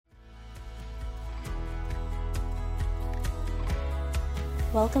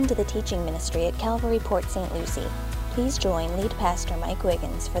Welcome to the teaching ministry at Calvary Port St. Lucie. Please join lead pastor Mike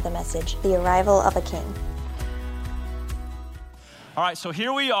Wiggins for the message, The Arrival of a King. All right, so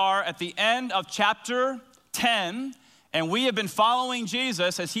here we are at the end of chapter 10, and we have been following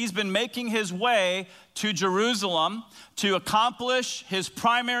Jesus as he's been making his way to Jerusalem to accomplish his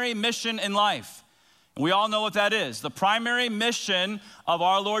primary mission in life. And we all know what that is. The primary mission of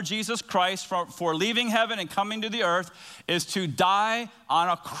our Lord Jesus Christ for leaving heaven and coming to the earth is to die on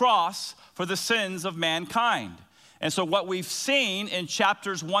a cross for the sins of mankind. And so what we've seen in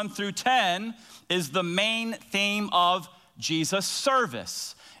chapters 1 through 10 is the main theme of Jesus'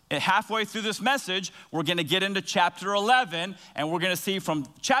 service. And halfway through this message, we're going to get into chapter 11, and we're going to see from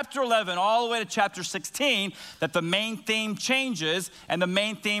chapter 11 all the way to chapter 16 that the main theme changes, and the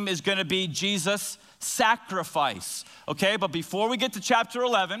main theme is going to be Jesus' sacrifice. Okay, but before we get to chapter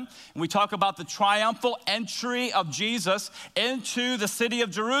 11, and we talk about the triumphal entry of Jesus into the city of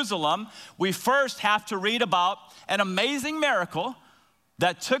Jerusalem, we first have to read about an amazing miracle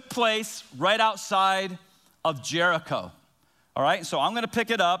that took place right outside of Jericho. All right, so I'm going to pick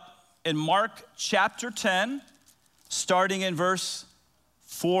it up in Mark chapter 10, starting in verse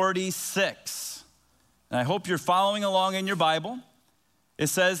 46. And I hope you're following along in your Bible. It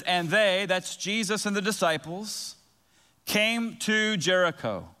says, and they, that's Jesus and the disciples, came to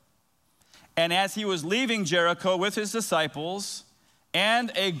Jericho. And as he was leaving Jericho with his disciples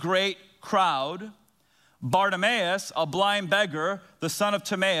and a great crowd, Bartimaeus, a blind beggar, the son of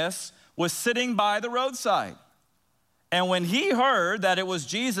Timaeus, was sitting by the roadside. And when he heard that it was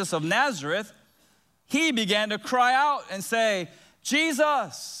Jesus of Nazareth, he began to cry out and say,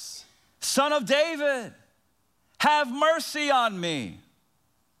 Jesus, Son of David, have mercy on me.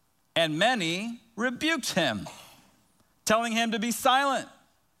 And many rebuked him, telling him to be silent.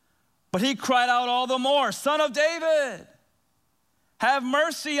 But he cried out all the more, Son of David, have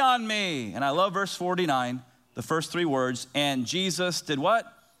mercy on me. And I love verse 49, the first three words, and Jesus did what?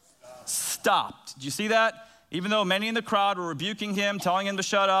 Stopped. Did you see that? Even though many in the crowd were rebuking him, telling him to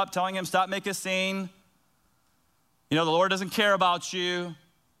shut up, telling him stop making a scene. You know, the Lord doesn't care about you.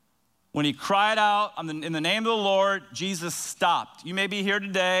 When he cried out in the name of the Lord, Jesus stopped. You may be here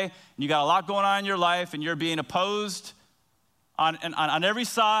today, and you got a lot going on in your life, and you're being opposed on every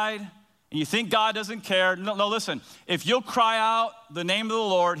side, and you think God doesn't care. No, listen. If you'll cry out the name of the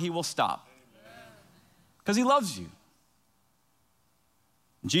Lord, he will stop. Because he loves you.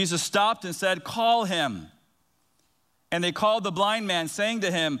 Jesus stopped and said, call him. And they called the blind man, saying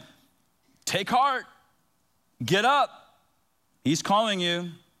to him, take heart, get up. He's calling you.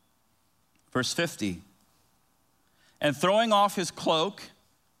 Verse 50. And throwing off his cloak,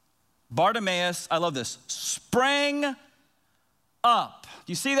 Bartimaeus, I love this, sprang up.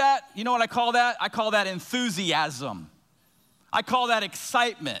 Do you see that? You know what I call that? I call that enthusiasm. I call that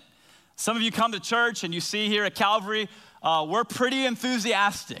excitement. Some of you come to church and you see here at Calvary, we're pretty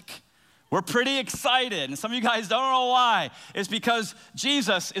enthusiastic. We're pretty excited. And some of you guys don't know why. It's because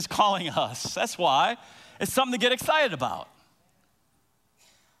Jesus is calling us. That's why. It's something to get excited about.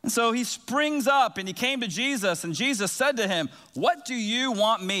 And so he springs up and he came to Jesus, and Jesus said to him, what do you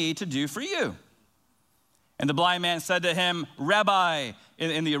want me to do for you? And the blind man said to him, Rabbi,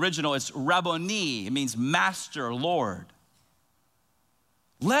 in the original it's Rabboni, it means master, Lord.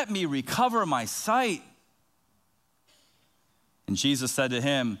 Let me recover my sight. And Jesus said to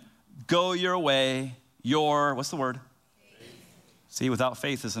him, go your way, what's the word? Faith. See, without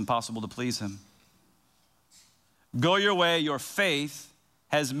faith it's impossible to please him. Go your way, your faith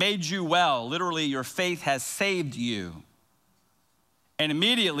has made you well. Literally, your faith has saved you. And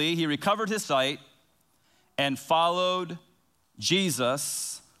immediately he recovered his sight and followed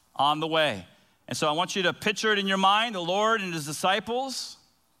Jesus on the way. And so I want you to picture it in your mind. The Lord and his disciples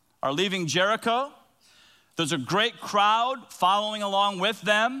are leaving Jericho. There's a great crowd following along with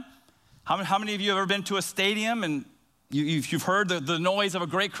them. How many of you have ever been to a stadium and you've heard the noise of a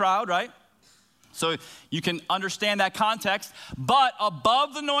great crowd, right? So you can understand that context. But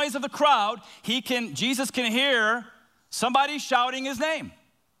above the noise of the crowd, Jesus can hear somebody shouting his name.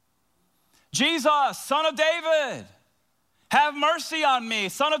 Jesus, Son of David, have mercy on me.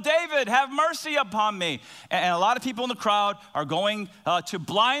 Son of David, have mercy upon me. And a lot of people in the crowd are going to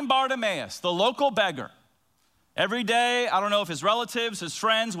blind Bartimaeus, the local beggar. Every day, I don't know if his relatives, his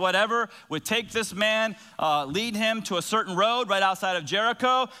friends, whatever, would take this man, lead him to a certain road right outside of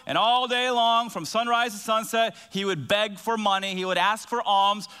Jericho, and all day long, from sunrise to sunset, he would beg for money. He would ask for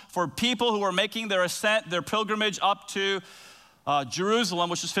alms for people who were making their ascent, their pilgrimage up to Jerusalem,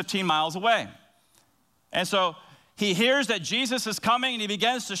 which is 15 miles away. And so he hears that Jesus is coming, and he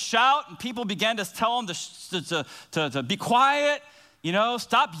begins to shout, and people begin to tell him to be quiet,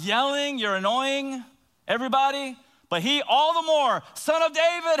 stop yelling, you're annoying everybody. But he, all the more, Son of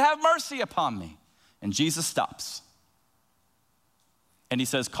David, have mercy upon me. And Jesus stops. And he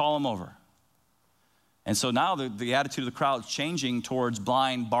says, call him over. And so now the attitude of the crowd is changing towards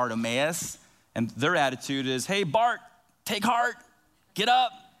blind Bartimaeus. And their attitude is, hey, Bart, take heart, get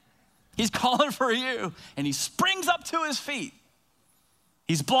up. He's calling for you. And he springs up to his feet.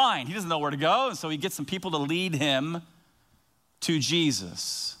 He's blind. He doesn't know where to go. And so he gets some people to lead him to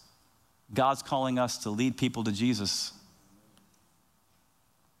Jesus. God's calling us to lead people to Jesus.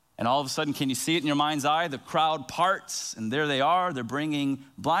 And all of a sudden, can you see it in your mind's eye? The crowd parts, and there they are. They're bringing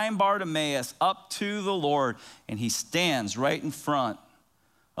blind Bartimaeus up to the Lord, and he stands right in front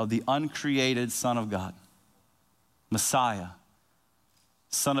of the uncreated Son of God, Messiah,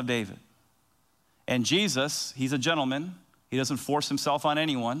 Son of David. And Jesus, he's a gentleman. He doesn't force himself on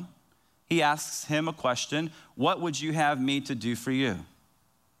anyone. He asks him a question, what would you have me to do for you?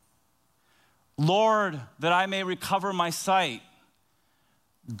 Lord, that I may recover my sight.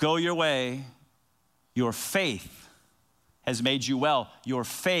 Go your way. Your faith has made you well. Your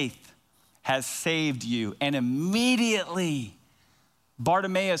faith has saved you. And immediately,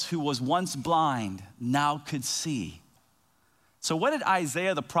 Bartimaeus, who was once blind, now could see. So what did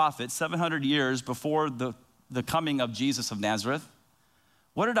Isaiah the prophet, 700 years before the coming of Jesus of Nazareth,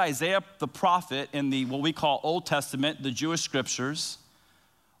 what did Isaiah the prophet in the what we call Old Testament, the Jewish scriptures,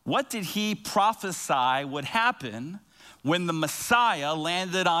 what did he prophesy would happen when the Messiah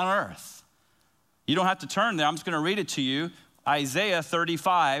landed on earth? You don't have to turn there. I'm just going to read it to you. Isaiah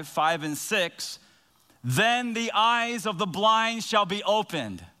 35, 5 and 6. Then the eyes of the blind shall be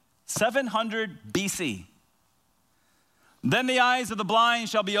opened. 700 BC. Then the eyes of the blind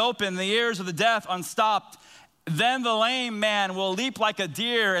shall be opened, the ears of the deaf unstopped. Then the lame man will leap like a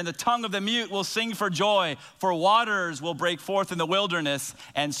deer, and the tongue of the mute will sing for joy. For waters will break forth in the wilderness,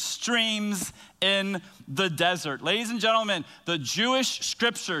 and streams in the desert. Ladies and gentlemen, the Jewish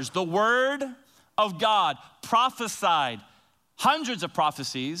scriptures, the word of God, prophesied hundreds of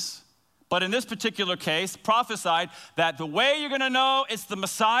prophecies, but in this particular case, prophesied that the way you're gonna know it's the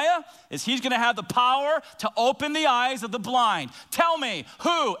Messiah is he's gonna have the power to open the eyes of the blind. Tell me,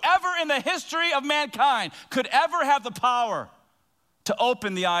 who ever in the history of mankind could ever have the power to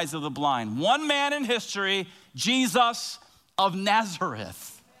open the eyes of the blind? One man in history, Jesus of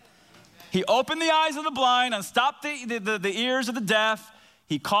Nazareth. He opened the eyes of the blind, unstopped the ears of the deaf.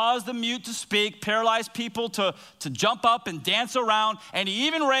 He caused the mute to speak, paralyzed people to jump up and dance around, and he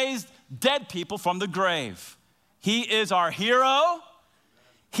even raised dead people from the grave. He is our hero.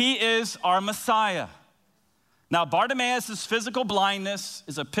 He is our Messiah. Now, Bartimaeus' physical blindness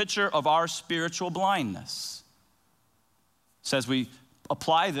is a picture of our spiritual blindness. So as we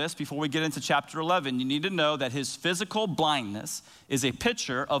apply this before we get into chapter 11, you need to know that his physical blindness is a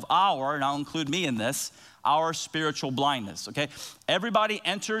picture of our, and I'll include me in this, our spiritual blindness, okay? Everybody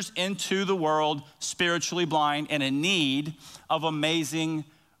enters into the world spiritually blind and in need of amazing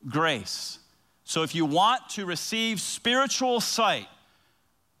grace. So if you want to receive spiritual sight,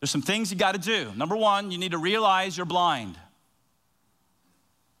 there's some things you got to do. Number one, you need to realize you're blind.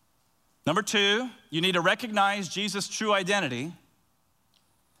 Number two, you need to recognize Jesus' true identity.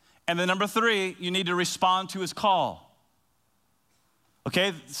 And then number three, you need to respond to his call.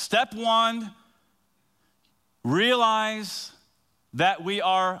 Okay, step one, realize that we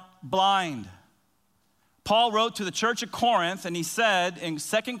are blind. Paul wrote to the church at Corinth, and he said in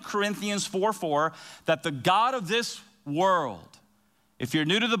 2 Corinthians 4:4 that the God of this world, if you're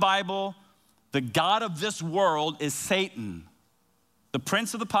new to the Bible, the God of this world is Satan, the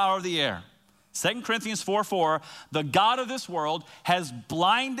prince of the power of the air. 2 Corinthians 4:4, the God of this world has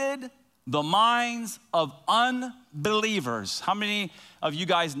blinded the minds of unbelievers. How many of you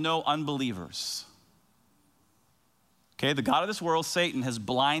guys know unbelievers? Okay, the God of this world, Satan, has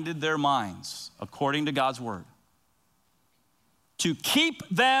blinded their minds, according to God's word, to keep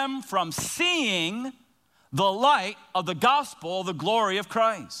them from seeing the light of the gospel, the glory of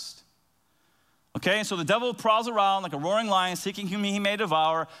Christ. Okay, and so the devil prowls around like a roaring lion, seeking whom he may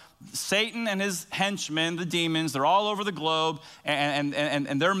devour. Satan and his henchmen, the demons, they're all over the globe, and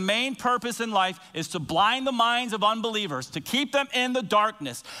their main purpose in life is to blind the minds of unbelievers, to keep them in the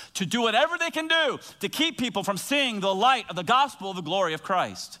darkness, to do whatever they can do to keep people from seeing the light of the gospel of the glory of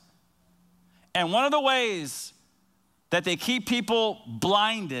Christ. And one of the ways that they keep people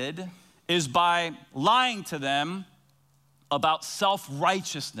blinded is by lying to them about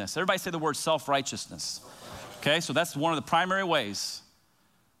self-righteousness. Everybody say the word self-righteousness. Okay, so that's one of the primary ways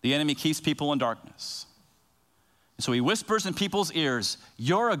the enemy keeps people in darkness. And so he whispers in people's ears,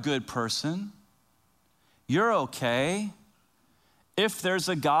 you're a good person. You're okay. if there's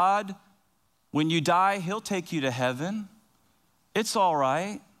a God, when you die, he'll take you to heaven. It's all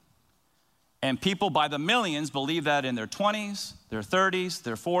right. And people by the millions believe that in their 20s, their 30s,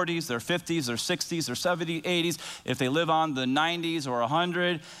 their 40s, their 50s, their 60s, their 70s, 80s, if they live on the 90s or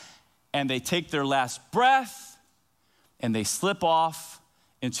 100, and they take their last breath and they slip off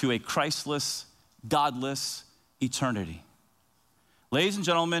into a Christless, godless eternity. Ladies and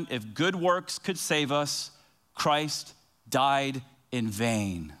gentlemen, if good works could save us, Christ died in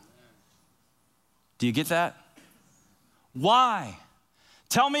vain. Do you get that? Why?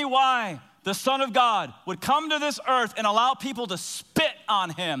 Tell me why the Son of God would come to this earth and allow people to spit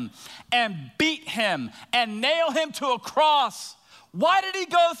on him and beat him and nail him to a cross. Why did he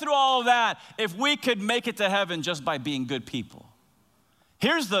go through all of that if we could make it to heaven just by being good people?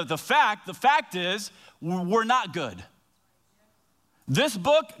 Here's the fact. The fact is, we're not good. This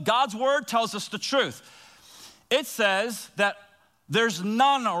book, God's word, tells us the truth. It says that there's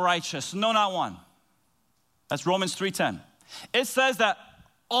none righteous, no, not one. That's Romans 3:10. It says that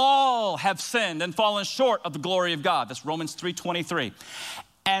all have sinned and fallen short of the glory of God. That's Romans 3:23.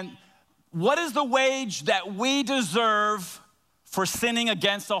 And what is the wage that we deserve for sinning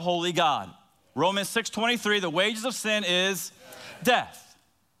against a holy God? Romans 6:23, the wages of sin is death.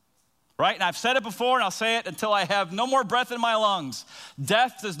 Right? And I've said it before, and I'll say it until I have no more breath in my lungs.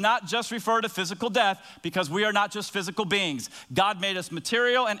 Death does not just refer to physical death, because we are not just physical beings. God made us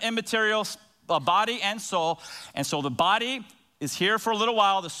material and immaterial, body and soul. And so the body is here for a little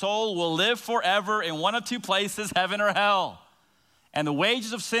while. The soul will live forever in one of two places, heaven or hell. And the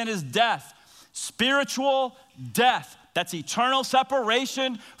wages of sin is death, spiritual death. That's eternal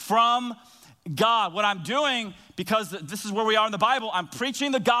separation from God. What I'm doing, because this is where we are in the Bible, I'm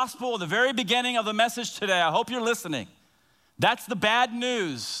preaching the gospel at the very beginning of the message today. I hope you're listening. That's the bad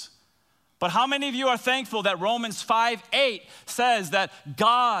news. But how many of you are thankful that Romans 5:8 says that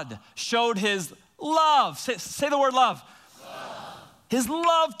God showed his love? Say the word love. His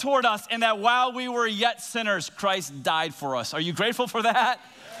love toward us, and that while we were yet sinners, Christ died for us. Are you grateful for that?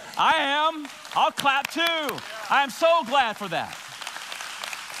 Yes. I am. I'll clap too. I am so glad for that.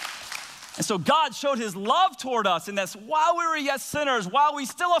 And so God showed his love toward us, and that's while we were yet sinners, while we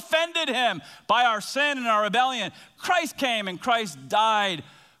still offended him by our sin and our rebellion, Christ came and Christ died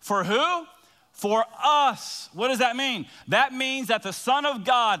for who? For us. What does that mean? That means that the Son of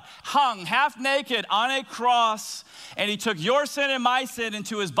God hung half naked on a cross, and he took your sin and my sin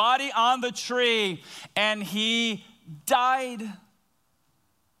into his body on the tree, and he died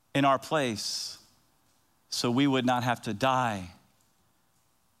in our place so we would not have to die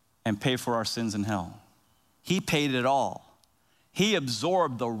and pay for our sins in hell. He paid it all. He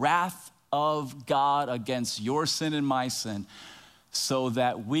absorbed the wrath of God against your sin and my sin so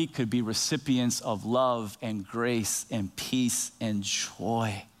that we could be recipients of love and grace and peace and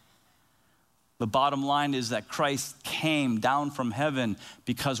joy. The bottom line is that Christ came down from heaven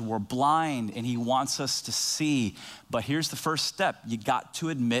because we're blind and he wants us to see. But here's the first step. You got to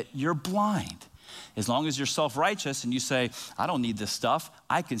admit you're blind. As long as you're self-righteous and you say, I don't need this stuff,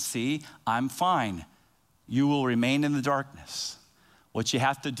 I can see, I'm fine, you will remain in the darkness. What you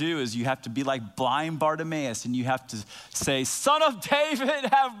have to do is you have to be like blind Bartimaeus, and you have to say, Son of David,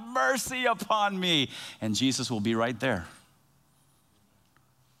 have mercy upon me. And Jesus will be right there.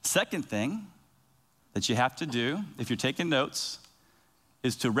 Second thing that you have to do, if you're taking notes,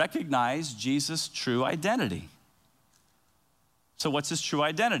 is to recognize Jesus' true identity. So what's his true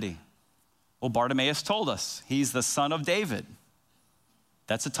identity? Well, Bartimaeus told us he's the son of David.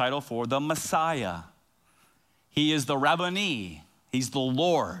 That's a title for the Messiah. He is the Rabboni. He's the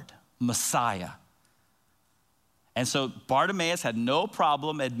Lord, Messiah. And so Bartimaeus had no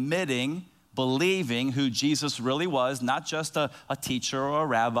problem admitting, believing who Jesus really was, not just a teacher or a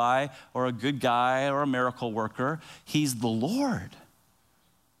rabbi or a good guy or a miracle worker. He's the Lord.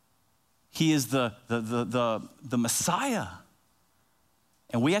 He is the Messiah.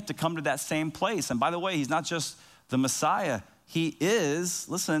 And we have to come to that same place. And by the way, he's not just the Messiah. He is,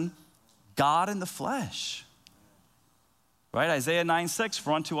 listen, God in the flesh. Right? Isaiah 9:6,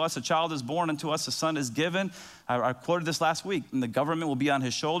 for unto us a child is born, unto us a son is given. I quoted this last week. And the government will be on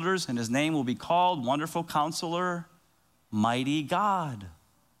his shoulders, and his name will be called Wonderful Counselor, Mighty God,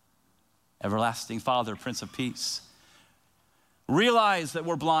 Everlasting Father, Prince of Peace. Realize that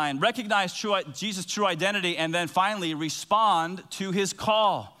we're blind, recognize Jesus' true identity, and then finally respond to his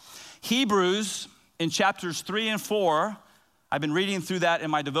call. Hebrews in chapters 3 and 4, I've been reading through that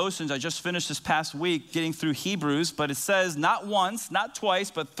in my devotions. I just finished this past week getting through Hebrews, but it says not once, not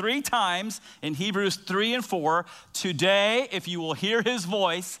twice, but 3 times in Hebrews 3 and 4, today, if you will hear his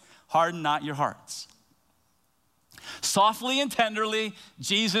voice, harden not your hearts. Softly and tenderly,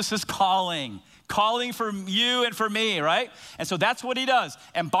 Jesus is calling for you and for me, right? And so that's what he does.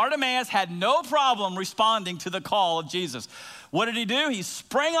 And Bartimaeus had no problem responding to the call of Jesus. What did he do? He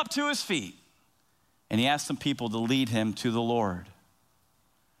sprang up to his feet and he asked some people to lead him to the Lord.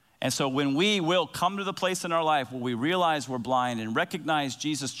 And so when we will come to the place in our life where we realize we're blind and recognize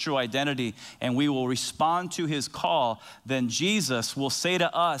Jesus' true identity and we will respond to his call, then Jesus will say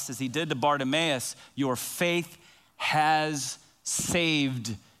to us, as he did to Bartimaeus, your faith has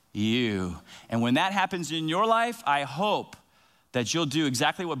saved you. And when that happens in your life, I hope that you'll do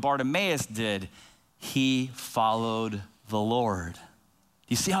exactly what Bartimaeus did. He followed the Lord.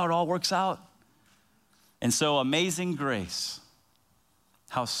 You see how it all works out? And so, amazing grace.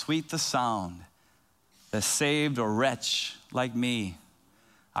 How sweet the sound that saved a wretch like me.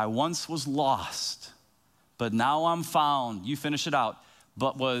 I once was lost, but now I'm found. You finish it out.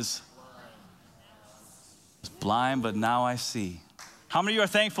 But was blind, but now I see. How many of you are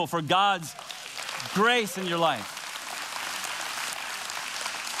thankful for God's grace in your life?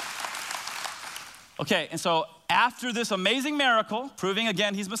 Okay, and so after this amazing miracle, proving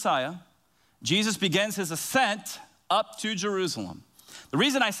again he's Messiah, Jesus begins his ascent up to Jerusalem. The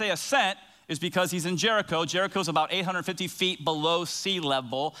reason I say ascent is because he's in Jericho. Jericho's about 850 feet below sea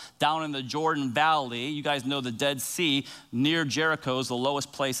level down in the Jordan Valley. You guys know the Dead Sea near Jericho is the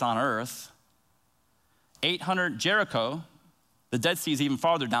lowest place on earth. Jericho, the Dead Sea is even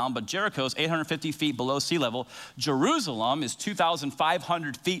farther down, but Jericho's 850 feet below sea level. Jerusalem is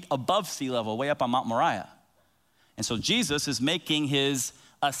 2,500 feet above sea level, way up on Mount Moriah. And so Jesus is making his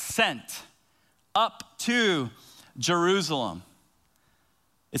ascent up to Jerusalem.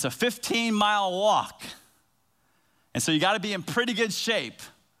 It's a 15-mile walk. And so you got to be in pretty good shape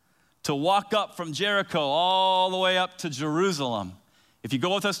to walk up from Jericho all the way up to Jerusalem. If you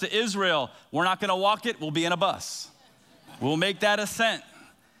go with us to Israel, we're not going to walk it, we'll be in a bus. We'll make that ascent.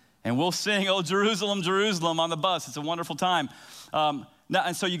 And we'll sing, "Oh, Jerusalem, Jerusalem" on the bus. It's a wonderful time.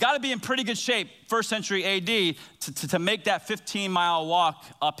 And so you got to be in pretty good shape, first century AD, to make that 15-mile walk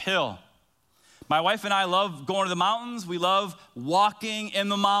uphill. My wife and I love going to the mountains. We love walking in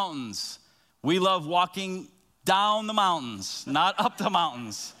the mountains. We love walking down the mountains, not up the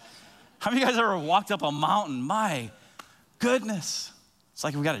mountains. How many of you guys ever walked up a mountain? My goodness. It's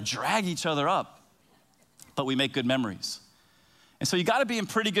like we got to drag each other up. But we make good memories. And so you got to be in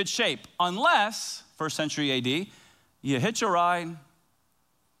pretty good shape, unless, first century AD, you hitch a ride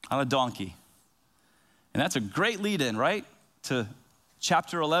on a donkey. And that's a great lead-in, right, to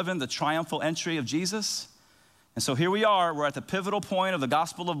Chapter 11, the triumphal entry of Jesus. And so here we are, we're at the pivotal point of the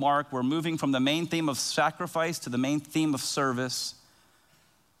Gospel of Mark. We're moving from the main theme of sacrifice to the main theme of service.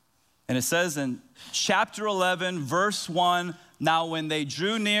 And it says in chapter 11, verse 1, now when they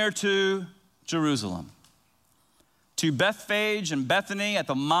drew near to Jerusalem, to Bethphage and Bethany at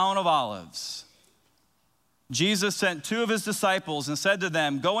the Mount of Olives, Jesus sent two of his disciples and said to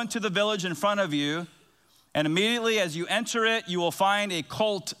them, go into the village in front of you, and immediately as you enter it, you will find a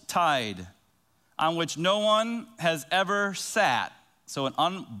colt tied on which no one has ever sat. So an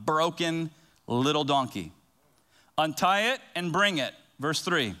unbroken little donkey. Untie it and bring it. Verse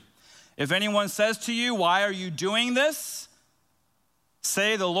 3. If anyone says to you, why are you doing this?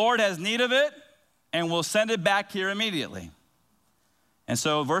 Say, the Lord has need of it, and we'll send it back here immediately. And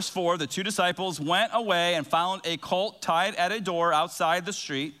so verse 4, the two disciples went away and found a colt tied at a door outside the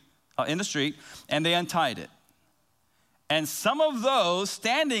street, in the street, and they untied it. And some of those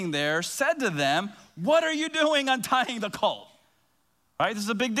standing there said to them, what are you doing untying the colt? Right? This is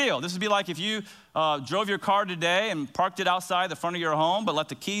a big deal. This would be like if you drove your car today and parked it outside the front of your home, but left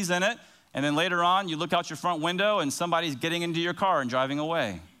the keys in it, and then later on you look out your front window and somebody's getting into your car and driving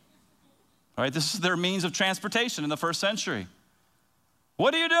away. Right? This is their means of transportation in the first century.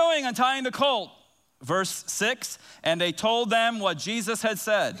 What are you doing untying the colt? Verse 6, and they told them what Jesus had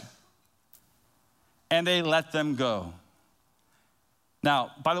said. And they let them go.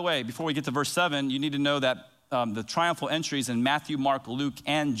 Now, by the way, before we get to verse 7, you need to know that the triumphal entries in Matthew, Mark, Luke,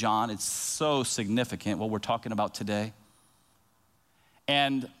 and John, it's so significant what we're talking about today.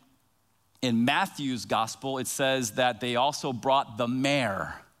 And in Matthew's gospel, it says that they also brought the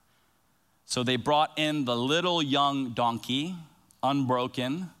mare. So they brought in the little young donkey,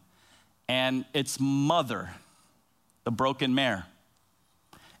 unbroken, and its mother, the broken mare.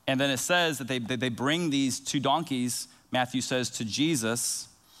 And then it says that they bring these two donkeys, Matthew says, to Jesus.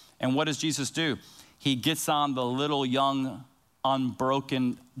 And what does Jesus do? He gets on the little young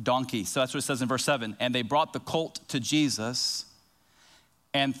unbroken donkey. So that's what it says in verse 7. And they brought the colt to Jesus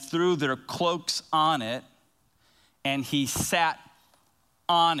and threw their cloaks on it, and he sat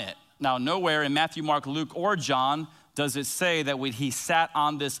on it. Now, nowhere in Matthew, Mark, Luke, or John does it say that when he sat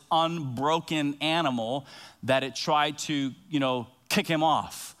on this unbroken animal, that it tried to, kick him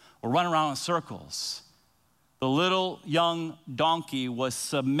off or run around in circles. The little young donkey was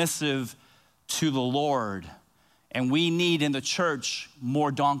submissive to the Lord. And we need in the church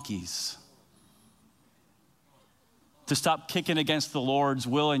more donkeys to stop kicking against the Lord's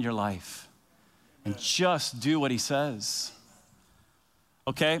will in your life and just do what he says.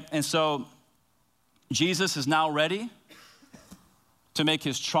 Okay, and so Jesus is now ready to make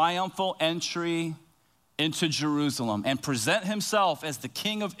his triumphal entry into Jerusalem and present himself as the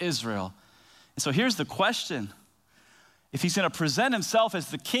King of Israel. And so here's the question. If he's going to present himself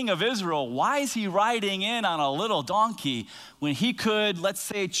as the King of Israel, why is he riding in on a little donkey when he could, let's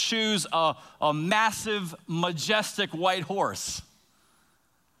say, choose a massive, majestic white horse?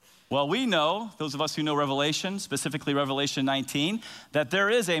 Well, we know, those of us who know Revelation, specifically Revelation 19, that there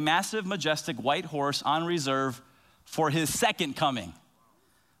is a massive, majestic white horse on reserve for his second coming.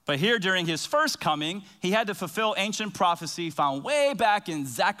 But here during his first coming, he had to fulfill ancient prophecy found way back in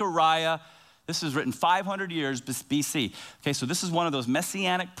Zechariah. This is written 500 years BC. Okay, so this is one of those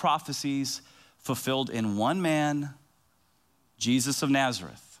messianic prophecies fulfilled in one man, Jesus of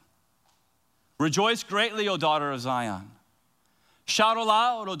Nazareth. Rejoice greatly, O daughter of Zion. Shout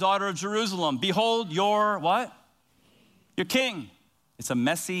aloud, O daughter of Jerusalem. Behold your what? Your king. It's a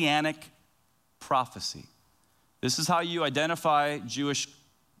messianic prophecy. This is how you identify, Jewish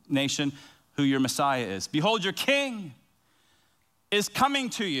nation, who your Messiah is. Behold, your king is coming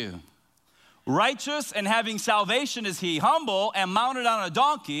to you. Righteous and having salvation is he, humble and mounted on a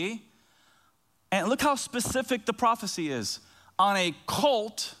donkey. And look how specific the prophecy is. On a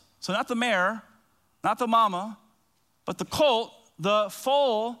colt, so not the mare, not the mama, but the colt, the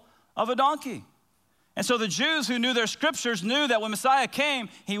foal of a donkey. And so the Jews who knew their scriptures knew that when Messiah came,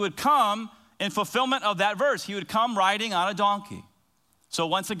 he would come in fulfillment of that verse. He would come riding on a donkey. So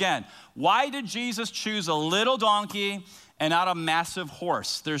once again, why did Jesus choose a little donkey and not a massive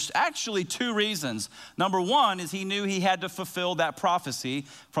horse? There's actually two reasons. Number one is he knew he had to fulfill that prophecy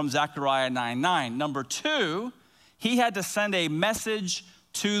from Zechariah 9:9. Number two, he had to send a message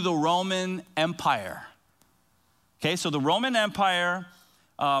to the Roman Empire. Okay, so the Roman Empire,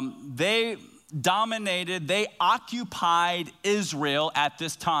 they dominated, they occupied Israel at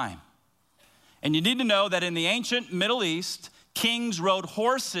this time. And you need to know that in the ancient Middle East, kings rode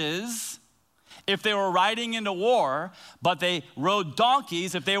horses if they were riding into war, but they rode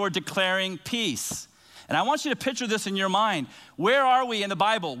donkeys if they were declaring peace. And I want you to picture this in your mind. Where are we in the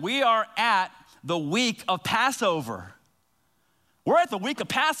Bible? We are at the week of Passover. We're at the week of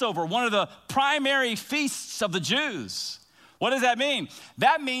Passover, one of the primary feasts of the Jews. What does that mean?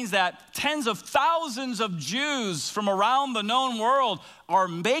 That means that tens of thousands of Jews from around the known world are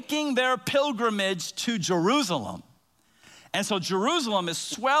making their pilgrimage to Jerusalem. And so Jerusalem is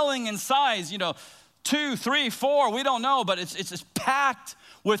swelling in size, 2, 3, 4, we don't know, but it's just packed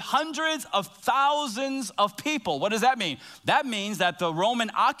with hundreds of thousands of people. What does that mean? That means that the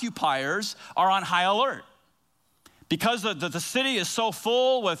Roman occupiers are on high alert. Because the city is so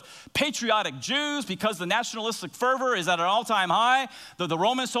full with patriotic Jews, because the nationalistic fervor is at an all-time high, the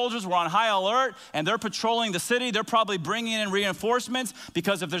Roman soldiers were on high alert, and they're patrolling the city. They're probably bringing in reinforcements,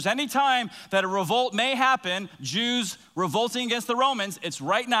 because if there's any time that a revolt may happen, Jews revolting against the Romans, it's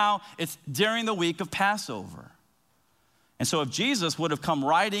right now. It's during the week of Passover. And so if Jesus would have come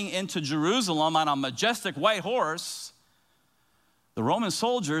riding into Jerusalem on a majestic white horse, the Roman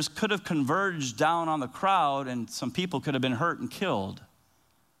soldiers could have converged down on the crowd, and some people could have been hurt and killed.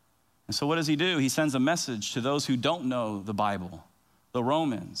 And so what does he do? He sends a message to those who don't know the Bible, the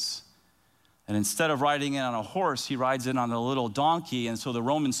Romans. And instead of riding in on a horse, he rides in on a little donkey. And so the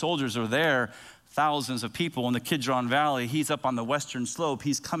Roman soldiers are there, thousands of people in the Kidron Valley. He's up on the western slope.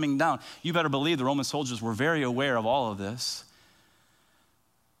 He's coming down. You better believe the Roman soldiers were very aware of all of this.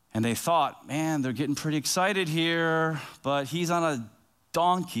 And they thought, man, they're getting pretty excited here, but he's on a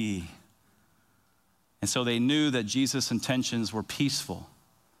donkey. And so they knew that Jesus' intentions were peaceful.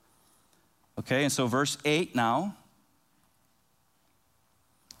 Okay, and so verse 8 now.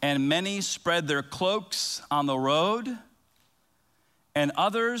 And many spread their cloaks on the road, and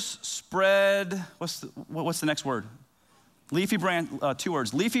others spread, what's the next word? Leafy branch, 2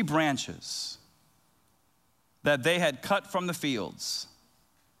 words, leafy branches that they had cut from the fields.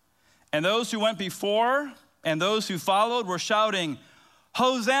 And those who went before and those who followed were shouting,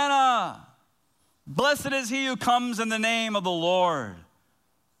 Hosanna! Blessed is he who comes in the name of the Lord.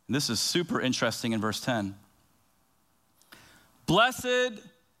 And this is super interesting in verse 10. Blessed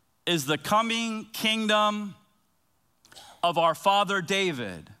is the coming kingdom of our father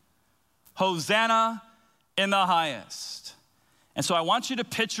David. Hosanna in the highest. And so I want you to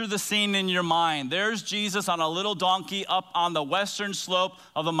picture the scene in your mind. There's Jesus on a little donkey up on the western slope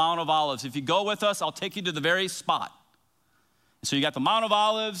of the Mount of Olives. If you go with us, I'll take you to the very spot. So you got the Mount of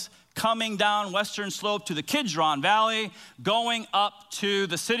Olives coming down western slope to the Kidron Valley, going up to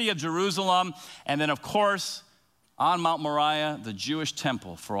the city of Jerusalem, and then of course, on Mount Moriah, the Jewish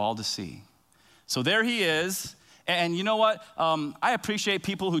temple for all to see. So there he is, and you know what? I appreciate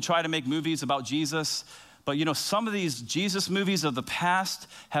people who try to make movies about Jesus, but you know, some of these Jesus movies of the past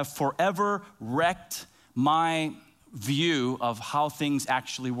have forever wrecked my view of how things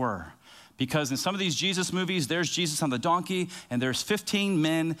actually were. Because in some of these Jesus movies, there's Jesus on the donkey, and there's 15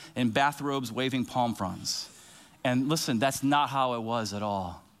 men in bathrobes waving palm fronds. And listen, that's not how it was at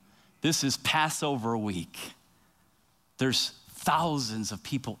all. This is Passover week. There's thousands of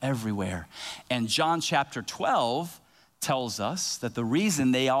people everywhere. And John chapter 12 tells us that the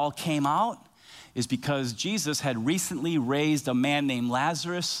reason they all came out is because Jesus had recently raised a man named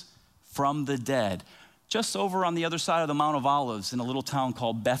Lazarus from the dead, just over on the other side of the Mount of Olives in a little town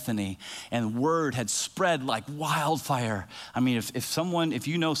called Bethany. And word had spread like wildfire. I mean, if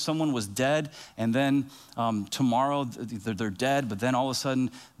you know someone was dead and then tomorrow they're dead, but then all of a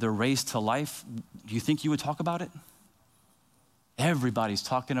sudden they're raised to life, do you think you would talk about it? Everybody's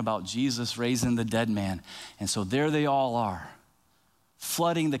talking about Jesus raising the dead man. And so there they all are,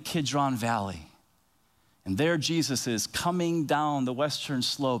 flooding the Kidron Valley. And there Jesus is coming down the western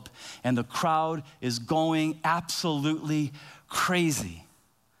slope, and the crowd is going absolutely crazy.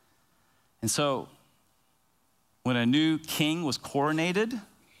 And so when a new king was coronated,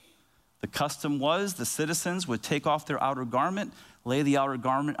 the custom was the citizens would take off their outer garment, lay the outer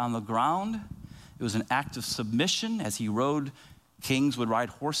garment on the ground. It was an act of submission. As he rode, kings would ride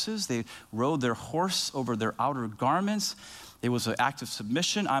horses. They rode their horse over their outer garments. It was an act of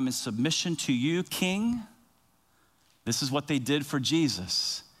submission. I'm in submission to you, king. This is what they did for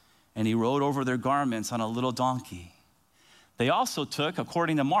Jesus. And he rode over their garments on a little donkey. They also took,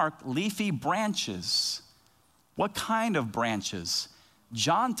 according to Mark, leafy branches. What kind of branches?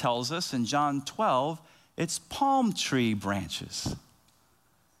 John tells us in John 12, it's palm tree branches.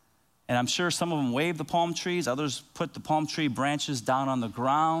 And I'm sure some of them waved the palm trees, others put the palm tree branches down on the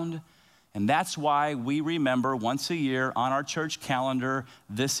ground. And that's why we remember once a year on our church calendar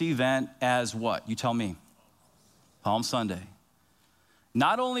this event as what? You tell me. Palm Sunday.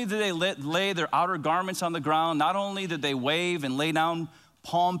 Not only did they lay their outer garments on the ground, not only did they wave and lay down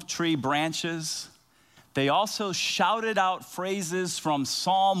palm tree branches, they also shouted out phrases from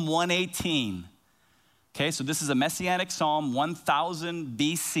Psalm 118. Okay, so this is a messianic psalm, 1000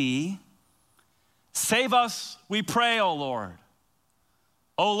 BC. Save us, we pray, O Lord.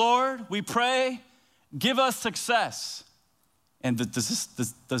 O Lord, we pray, give us success. And does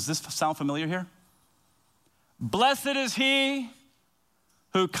this sound familiar here? Blessed is he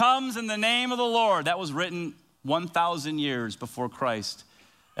who comes in the name of the Lord. That was written 1,000 years before Christ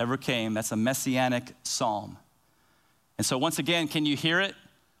ever came. That's a messianic psalm. And so once again, can you hear it?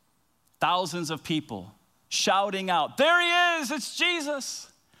 Thousands of people shouting out, there he is, it's Jesus.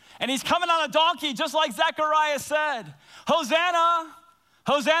 And he's coming on a donkey, just like Zechariah said. Hosanna,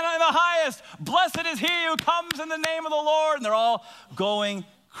 Hosanna in the highest. Blessed is he who comes in the name of the Lord. And they're all going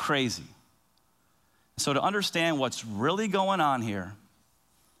crazy. So to understand what's really going on here,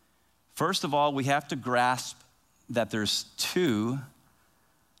 first of all, we have to grasp that there's two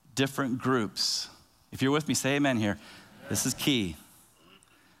different groups. If you're with me, say amen here. This is key.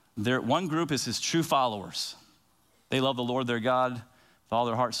 One group is his true followers. They love the Lord their God with all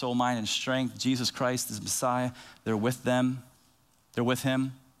their heart, soul, mind, and strength. Jesus Christ is Messiah. They're with them. They're with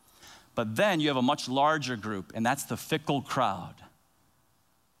him. But then you have a much larger group, and that's the fickle crowd.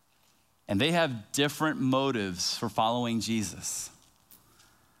 And they have different motives for following Jesus.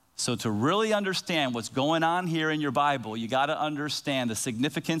 So to really understand what's going on here in your Bible, you got to understand the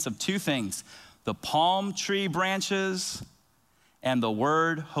significance of two things: the palm tree branches and the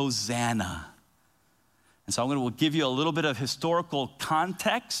word Hosanna. And so I'm going to give you a little bit of historical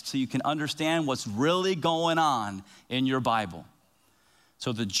context so you can understand what's really going on in your Bible.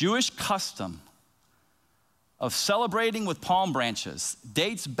 So the Jewish custom of celebrating with palm branches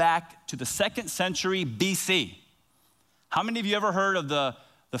dates back to the 2nd century BC. How many of you ever heard of the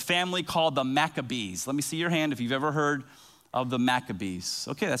family called the Maccabees? Let me see your hand if you've ever heard of the Maccabees.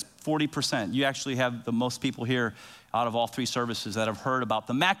 Okay, that's 40%. You actually have the most people here out of all three services that have heard about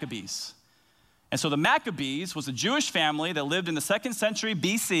the Maccabees. And so the Maccabees was a Jewish family that lived in the 2nd century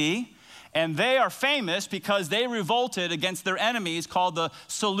BC, and they are famous because they revolted against their enemies called the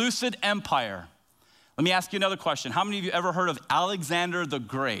Seleucid Empire. Let me ask you another question. How many of you ever heard of Alexander the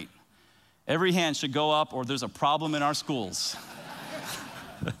Great? Every hand should go up or there's a problem in our schools.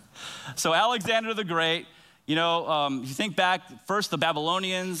 So Alexander the Great, you think back, first the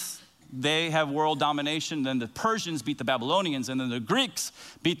Babylonians, they have world domination, then the Persians beat the Babylonians, and then the Greeks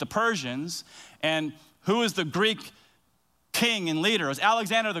beat the Persians. And who is the Greek king and leader? It was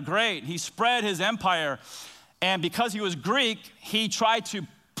Alexander the Great. He spread his empire, and because he was Greek, he tried to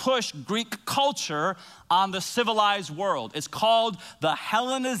push Greek culture on the civilized world. It's called the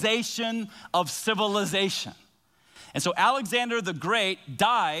Hellenization of civilization. And so Alexander the Great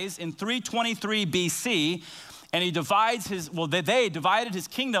dies in 323 BC, and they divided his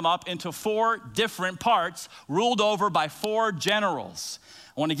kingdom up into 4 different parts, ruled over by 4 generals.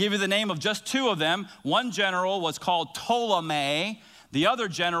 I want to give you the name of just 2 of them. One general was called Ptolemy. The other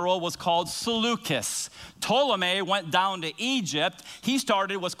general was called Seleucus. Ptolemy went down to Egypt. He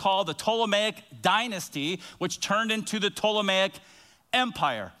started what's called the Ptolemaic dynasty, which turned into the Ptolemaic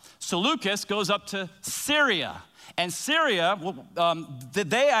Empire. Seleucus goes up to Syria. And Syria,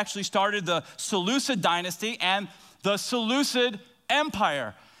 they actually started the Seleucid dynasty and the Seleucid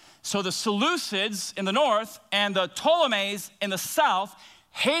Empire. So the Seleucids in the north and the Ptolemies in the south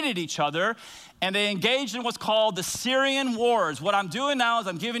hated each other, and they engaged in what's called the Syrian Wars. What I'm doing now is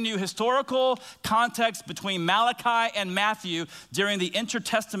I'm giving you historical context between Malachi and Matthew during the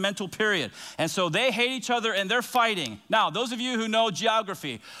intertestamental period. And so they hate each other and they're fighting. Now, those of you who know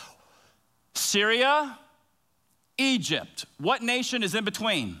geography, Syria, Egypt. What nation is in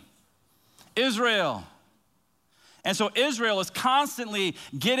between? Israel. And so Israel is constantly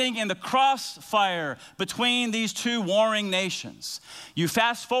getting in the crossfire between these 2 warring nations. You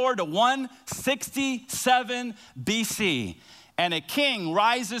fast forward to 167 BC, and a king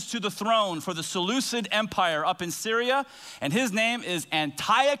rises to the throne for the Seleucid Empire up in Syria, and his name is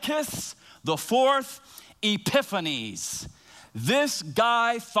Antiochus IV Epiphanes. This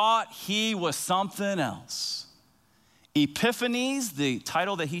guy thought he was something else. Epiphanes, the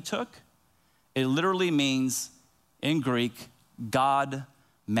title that he took, it literally means, in Greek, God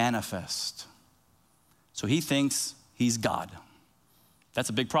manifest. So he thinks he's God. That's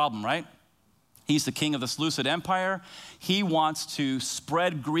a big problem, right? He's the king of the Seleucid Empire. He wants to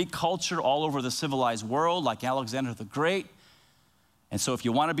spread Greek culture all over the civilized world like Alexander the Great. And so if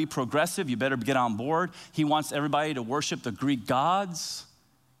you want to be progressive, you better get on board. He wants everybody to worship the Greek gods.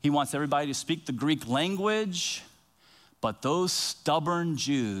 He wants everybody to speak the Greek language. But those stubborn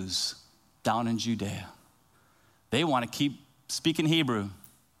Jews down in Judea, they want to keep speaking Hebrew.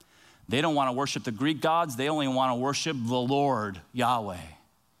 They don't want to worship the Greek gods. They only want to worship the Lord, Yahweh.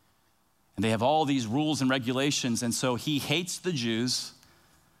 And they have all these rules and regulations. And so he hates the Jews.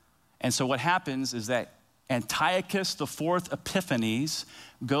 And so what happens is that Antiochus IV Epiphanes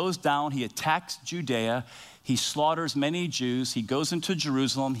goes down. He attacks Judea. He slaughters many Jews. He goes into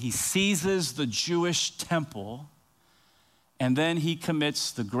Jerusalem. He seizes the Jewish temple. And then he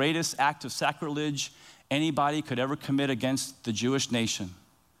commits the greatest act of sacrilege anybody could ever commit against the Jewish nation.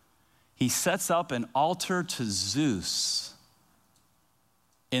 He sets up an altar to Zeus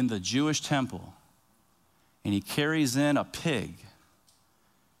in the Jewish temple, and he carries in a pig.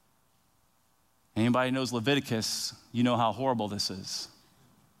 Anybody knows Leviticus, you know how horrible this is.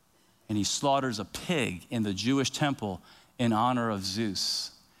 And he slaughters a pig in the Jewish temple in honor of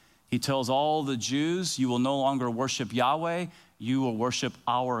Zeus. He tells all the Jews, you will no longer worship Yahweh, you will worship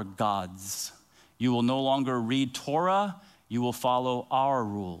our gods. You will no longer read Torah, you will follow our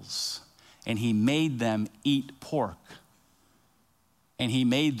rules. And he made them eat pork. And he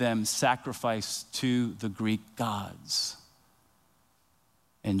made them sacrifice to the Greek gods.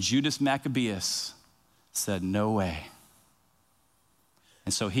 And Judas Maccabeus said, no way.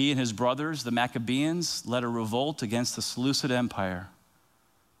 And so he and his brothers, the Maccabeans, led a revolt against the Seleucid Empire.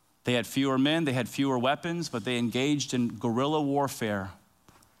 They had fewer men, they had fewer weapons, but they engaged in guerrilla warfare,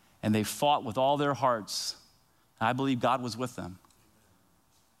 and they fought with all their hearts. I believe God was with them.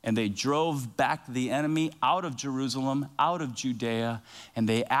 And they drove back the enemy out of Jerusalem, out of Judea, and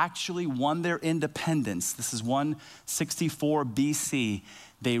they actually won their independence. This is 164 BC.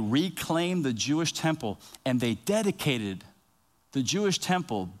 They reclaimed the Jewish temple, and they dedicated the Jewish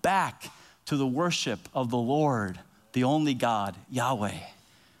temple back to the worship of the Lord, the only God, Yahweh.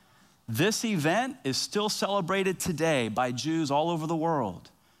 This event is still celebrated today by Jews all over the world.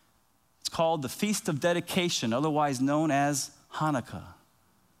 It's called the Feast of Dedication, otherwise known as Hanukkah.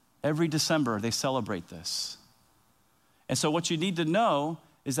 Every December, they celebrate this. And so what you need to know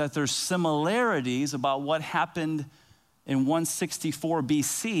is that there's similarities about what happened in 164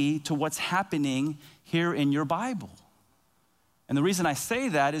 BC to what's happening here in your Bible. And the reason I say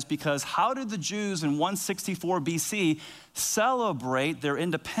that is because how did the Jews in 164 BC celebrate their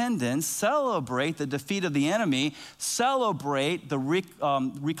independence, celebrate the defeat of the enemy, celebrate the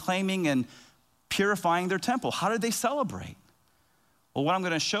reclaiming and purifying their temple? How did they celebrate? Well, what I'm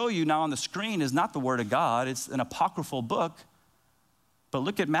going to show you now on the screen is not the Word of God. It's an apocryphal book. But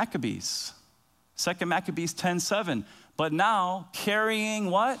look at Maccabees, 2 Maccabees 10:7. But now carrying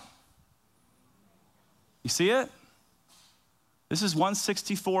what? You see it? This is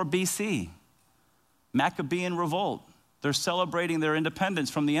 164 BC, Maccabean revolt. They're celebrating their independence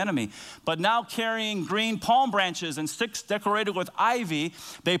from the enemy. But now carrying green palm branches and sticks decorated with ivy,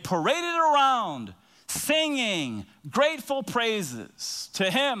 they paraded around, singing grateful praises to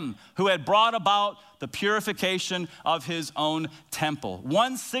him who had brought about the purification of his own temple.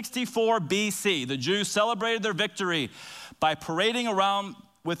 164 BC, the Jews celebrated their victory by parading around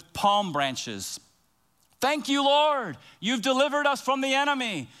with palm branches. Thank you, Lord. You've delivered us from the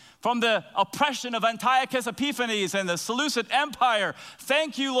enemy, from the oppression of Antiochus Epiphanes and the Seleucid Empire.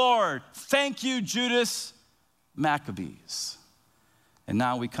 Thank you, Lord. Thank you, Judas Maccabees. And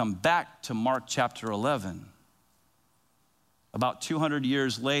now we come back to Mark chapter 11, about 200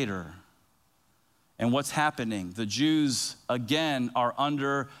 years later. And what's happening? The Jews, again, are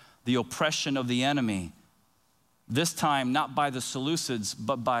under the oppression of the enemy. This time, not by the Seleucids,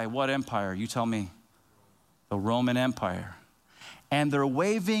 but by what empire? You tell me. The Roman Empire. And they're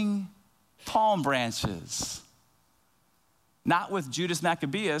waving palm branches. Not with Judas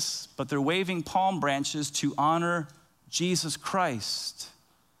Maccabeus, but they're waving palm branches to honor Jesus Christ.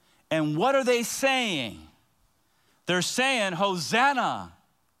 And what are they saying? They're saying, Hosanna.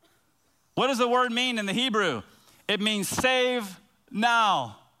 What does the word mean in the Hebrew? It means save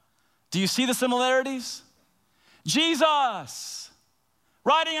now. Do you see the similarities? Jesus,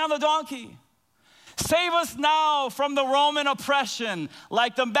 riding on the donkey. Save us now from the Roman oppression,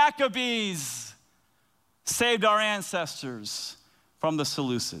 like the Maccabees saved our ancestors from the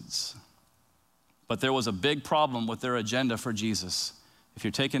Seleucids. But there was a big problem with their agenda for Jesus. If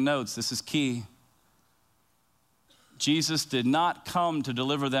you're taking notes, this is key. Jesus did not come to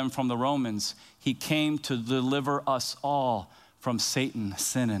deliver them from the Romans. He came to deliver us all from Satan,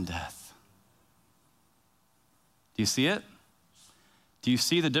 sin, and death. Do you see it? Do you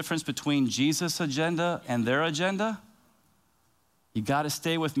see the difference between Jesus' agenda and their agenda? You got to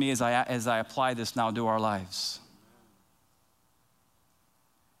stay with me as I apply this now to our lives.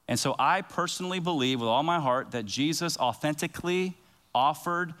 And so I personally believe with all my heart that Jesus authentically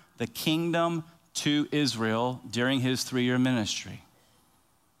offered the kingdom to Israel during his 3-year ministry.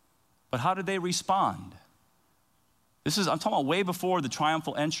 But how did they respond? I'm talking about way before the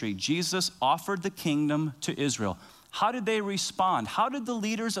triumphal entry. Jesus offered the kingdom to Israel. How did they respond? How did the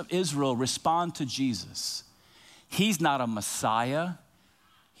leaders of Israel respond to Jesus? He's not a Messiah.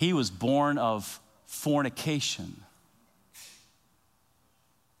 He was born of fornication.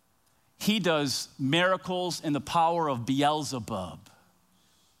 He does miracles in the power of Beelzebub.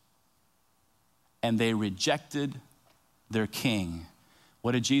 And they rejected their king.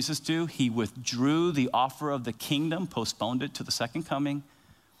 What did Jesus do? He withdrew the offer of the kingdom, postponed it to the second coming.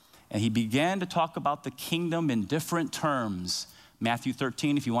 And he began to talk about the kingdom in different terms. Matthew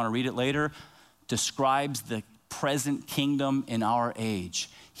 13, if you want to read it later, describes the present kingdom in our age.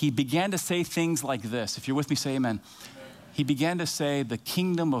 He began to say things like this. If you're with me, say amen. He began to say, the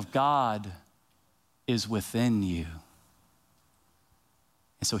kingdom of God is within you.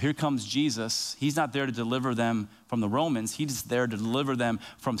 And so here comes Jesus. He's not there to deliver them from the Romans. He's there to deliver them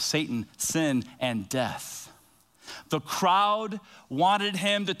from Satan, sin, and death. The crowd wanted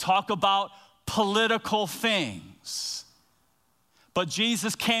him to talk about political things. But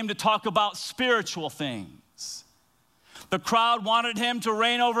Jesus came to talk about spiritual things. The crowd wanted him to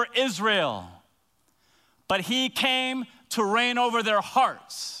reign over Israel. But he came to reign over their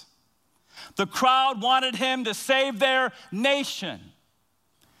hearts. The crowd wanted him to save their nation.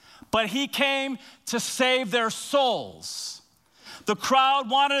 But he came to save their souls. The crowd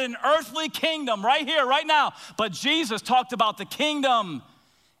wanted an earthly kingdom right here, right now. But Jesus talked about the kingdom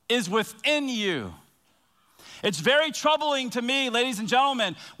is within you. It's very troubling to me, ladies and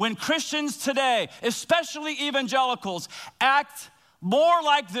gentlemen, when Christians today, especially evangelicals, act more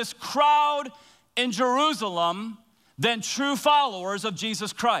like this crowd in Jerusalem than true followers of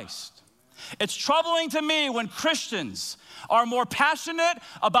Jesus Christ. It's troubling to me when Christians are more passionate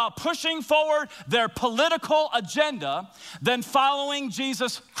about pushing forward their political agenda than following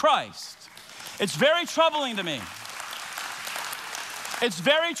Jesus Christ. It's very troubling to me. It's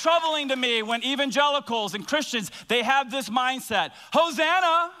very troubling to me when evangelicals and Christians, they have this mindset.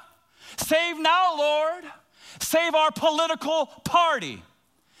 Hosanna, save now, Lord. save our political party,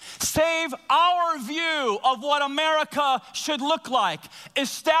 save our view of what America should look like,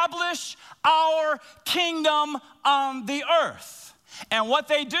 establish our kingdom on the earth. And what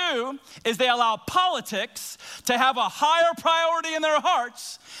they do is they allow politics to have a higher priority in their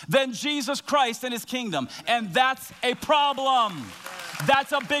hearts than Jesus Christ and his kingdom. And that's a problem.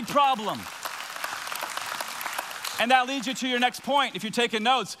 That's a big problem. And that leads you to your next point. If you're taking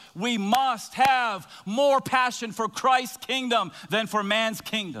notes, we must have more passion for Christ's kingdom than for man's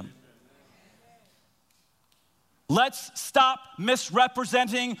kingdom. Let's stop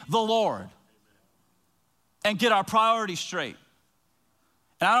misrepresenting the Lord and get our priorities straight.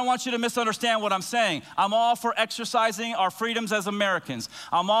 And I don't want you to misunderstand what I'm saying. I'm all for exercising our freedoms as Americans.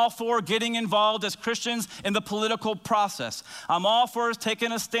 I'm all for getting involved as Christians in the political process. I'm all for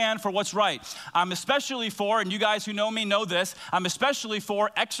taking a stand for what's right. I'm especially for, and you guys who know me know this, I'm especially for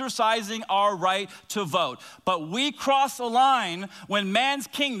exercising our right to vote. But we cross a line when man's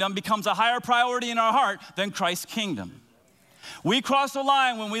kingdom becomes a higher priority in our heart than Christ's kingdom. We cross the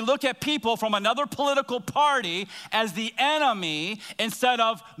line when we look at people from another political party as the enemy instead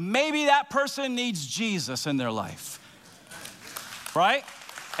of maybe that person needs Jesus in their life. Right?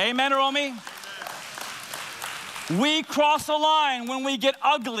 Amen, Romy? We cross a line when we get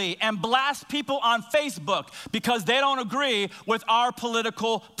ugly and blast people on Facebook because they don't agree with our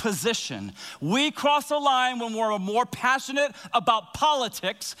political position. We cross a line when we're more passionate about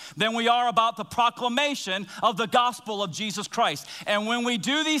politics than we are about the proclamation of the gospel of Jesus Christ. And when we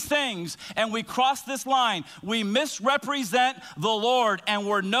do these things and we cross this line, we misrepresent the Lord, and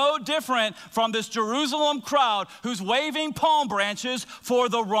we're no different from this Jerusalem crowd who's waving palm branches for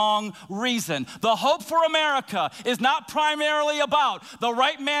the wrong reason. The hope for America is not primarily about the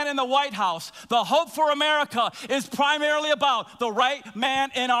right man in the White House. The hope for America is primarily about the right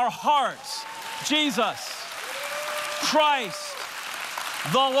man in our hearts. Jesus Christ,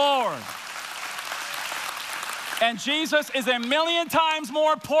 the Lord. And Jesus is a million times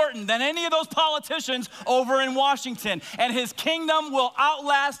more important than any of those politicians over in Washington. And his kingdom will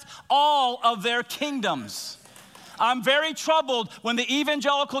outlast all of their kingdoms. I'm very troubled when the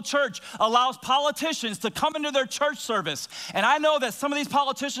evangelical church allows politicians to come into their church service. And I know that some of these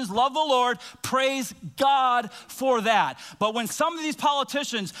politicians love the Lord. Praise God for that. But when some of these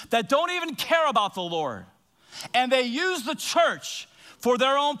politicians that don't even care about the Lord and they use the church for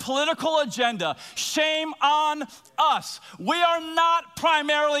their own political agenda, shame on us. We are not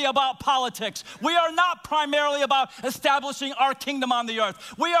primarily about politics. We are not primarily about establishing our kingdom on the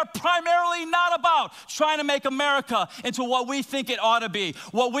earth. We are primarily not about trying to make America into what we think it ought to be.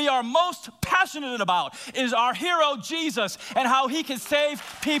 What we are most passionate about is our hero, Jesus, and how he can save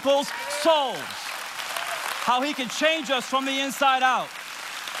people's souls, how he can change us from the inside out.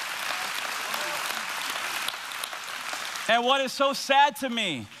 And what is so sad to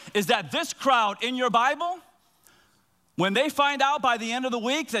me is that this crowd in your Bible, when they find out by the end of the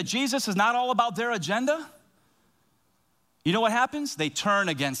week that Jesus is not all about their agenda, you know what happens? They turn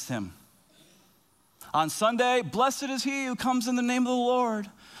against him. On Sunday, blessed is he who comes in the name of the Lord.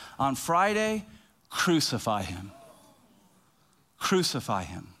 On Friday, crucify him. Crucify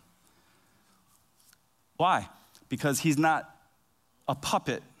him. Why? Because he's not a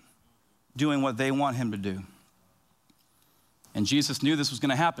puppet doing what they want him to do. And Jesus knew this was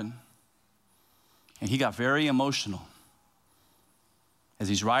going to happen, and he got very emotional. As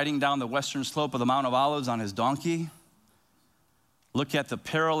he's riding down the western slope of the Mount of Olives on his donkey, look at the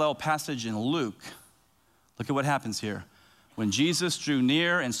parallel passage in Luke. Look at what happens here. When Jesus drew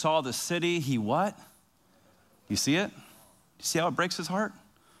near and saw the city, he what? You see it? You see how it breaks his heart?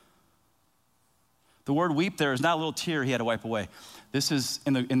 The word weep there is not a little tear he had to wipe away. This is,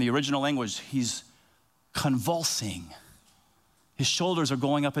 in the original language, he's convulsing. His shoulders are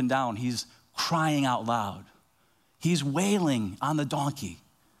going up and down. He's crying out loud. He's wailing on the donkey.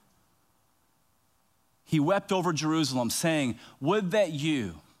 He wept over Jerusalem, saying, would that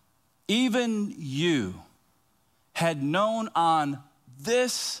you, even you, had known on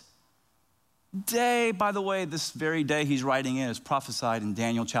this day. By the way, this very day he's writing in is prophesied in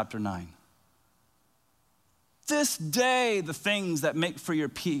Daniel chapter 9. This day, the things that make for your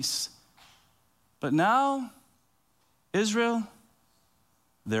peace. But now, Israel,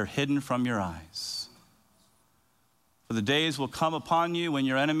 they're hidden from your eyes. For the days will come upon you when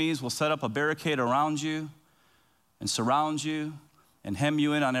your enemies will set up a barricade around you and surround you and hem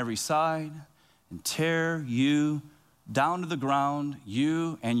you in on every side and tear you down to the ground,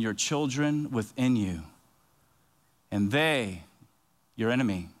 you and your children within you. And they, your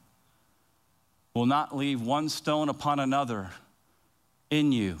enemy, will not leave one stone upon another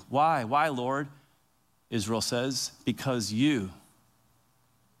in you. Why? Why, Lord? Israel says, because you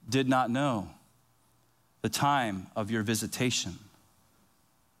did not know the time of your visitation,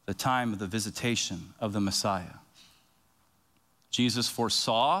 the time of the visitation of the Messiah. Jesus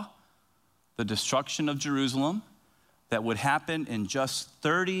foresaw the destruction of Jerusalem that would happen in just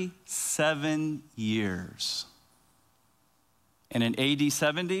 37 years. And in AD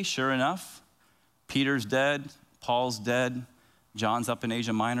 70, sure enough, Peter's dead, Paul's dead, John's up in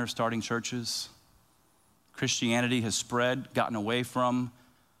Asia Minor starting churches. Christianity has spread, gotten away from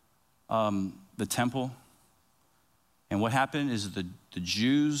the temple. And what happened is the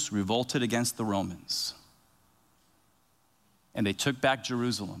Jews revolted against the Romans. And they took back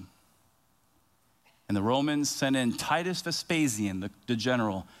Jerusalem. And the Romans sent in Titus Vespasian, the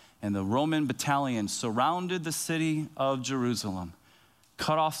general, and the Roman battalion surrounded the city of Jerusalem,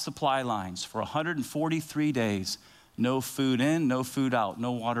 cut off supply lines for 143 days. No food in, no food out,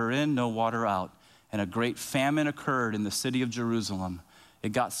 no water in, no water out. And a great famine occurred in the city of Jerusalem.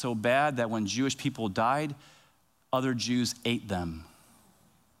 It got so bad that when Jewish people died, other Jews ate them.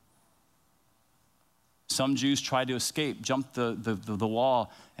 Some Jews tried to escape, jumped the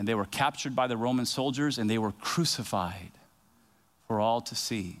wall, and they were captured by the Roman soldiers, and they were crucified for all to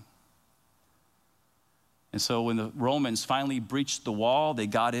see. And so when the Romans finally breached the wall, they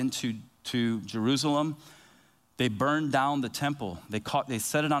got into Jerusalem, they burned down the temple. They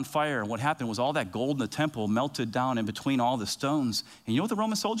set it on fire, and what happened was all that gold in the temple melted down in between all the stones. And you know what the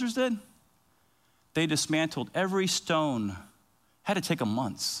Roman soldiers did? They dismantled every stone. Had to take them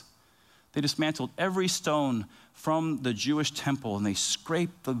months. They dismantled every stone from the Jewish temple, and they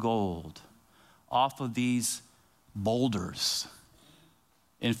scraped the gold off of these boulders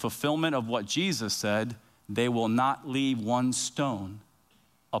in fulfillment of what Jesus said, they will not leave one stone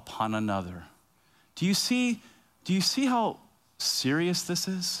upon another. Do you see how serious this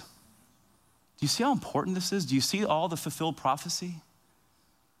is? Do you see how important this is? Do you see all the fulfilled prophecy?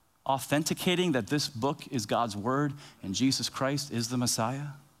 Authenticating that this book is God's word and Jesus Christ is the Messiah?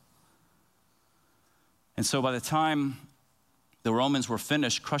 And so by the time the Romans were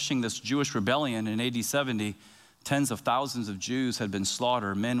finished crushing this Jewish rebellion in AD 70, tens of thousands of Jews had been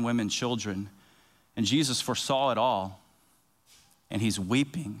slaughtered, men, women, children. And Jesus foresaw it all, and he's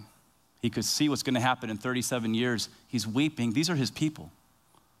weeping. He could see what's going to happen in 37 years. He's weeping. These are his people.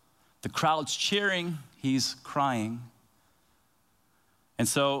 The crowd's cheering. He's crying. And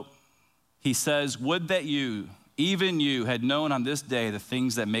so he says, would that you, even you, had known on this day the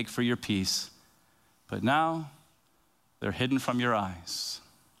things that make for your peace, but now they're hidden from your eyes.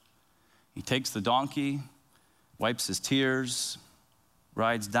 He takes the donkey, wipes his tears,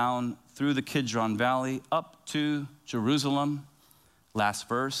 rides down through the Kidron Valley up to Jerusalem. Last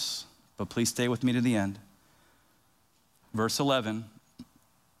verse, but please stay with me to the end. Verse 11.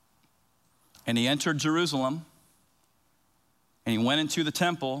 And he entered Jerusalem, and he went into the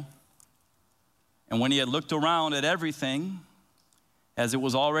temple, and when he had looked around at everything, as it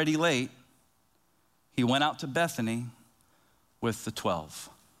was already late, he went out to Bethany with the 12.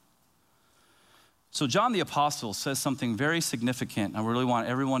 So John the Apostle says something very significant. I really want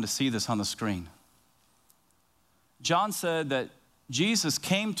everyone to see this on the screen. John said that Jesus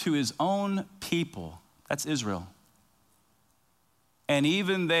came to his own people, that's Israel, and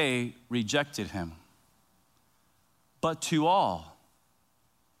even they rejected him. But to all,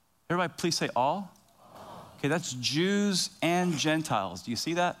 everybody please say all. Okay, that's Jews and Gentiles. Do you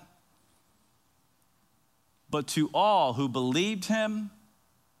see that? But to all who believed him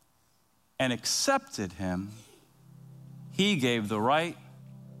and accepted him, he gave the right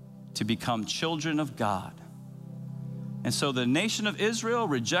to become children of God. And so the nation of Israel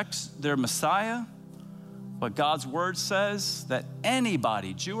rejects their Messiah, but God's word says that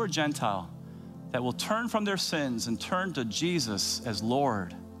anybody, Jew or Gentile, that will turn from their sins and turn to Jesus as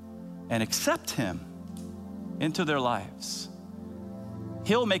Lord and accept him into their lives,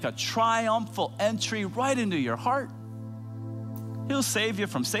 he'll make a triumphal entry right into your heart. He'll save you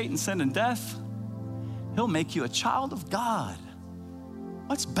from Satan, sin, and death. He'll make you a child of God.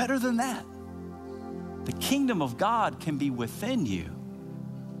 What's better than that? The kingdom of God can be within you,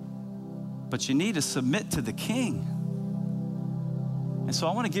 but you need to submit to the King. And so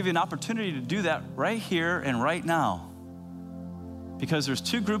I want to give you an opportunity to do that right here and right now, because there's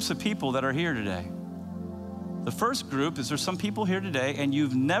two groups of people that are here today. The first group is there's some people here today and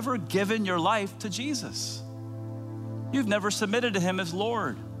you've never given your life to Jesus. You've never submitted to him as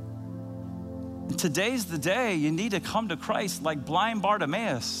Lord. And today's the day you need to come to Christ like blind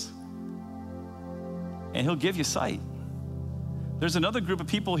Bartimaeus, and he'll give you sight. There's another group of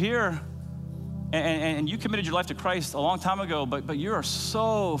people here and you committed your life to Christ a long time ago, but you are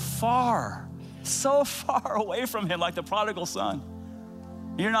so far so far away from him, like the prodigal son.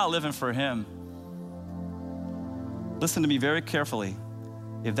 You're not living for him. Listen to me very carefully.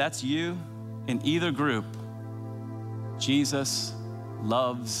 If that's you in either group, Jesus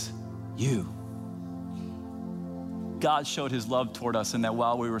loves you. God showed his love toward us in that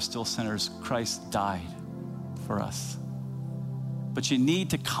while we were still sinners, Christ died for us. But you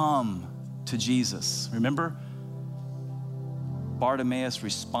need to come to Jesus. Remember, Bartimaeus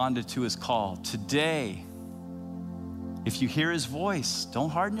responded to his call. Today, if you hear his voice, don't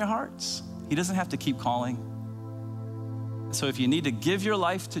harden your hearts. He doesn't have to keep calling. So if you need to give your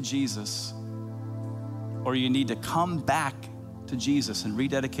life to Jesus, or you need to come back to Jesus and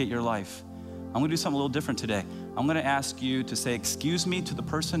rededicate your life, I'm gonna do something a little different today. I'm gonna ask you to say, excuse me, to the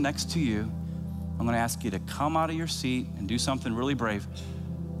person next to you. I'm gonna ask you to come out of your seat and do something really brave.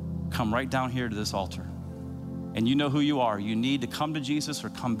 Come right down here to this altar. And you know who you are. You need to come to Jesus or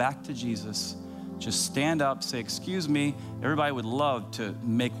come back to Jesus. Just stand up, say, excuse me. Everybody would love to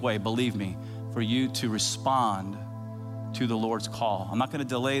make way, believe me, for you to respond to the Lord's call. I'm not gonna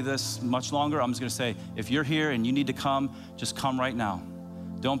delay this much longer. I'm just gonna say, if you're here and you need to come, just come right now.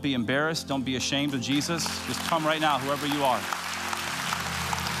 Don't be embarrassed. Don't be ashamed of Jesus. Just come right now, whoever you are.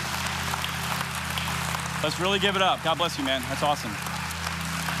 Let's really give it up. God bless you, man. That's awesome.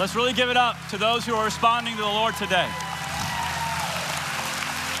 Let's really give it up to those who are responding to the Lord today.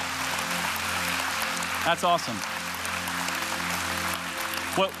 That's awesome.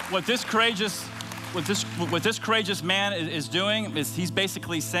 What this courageous man is doing is he's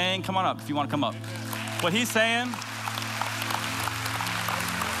basically saying, come on up if you want to come up. What he's saying,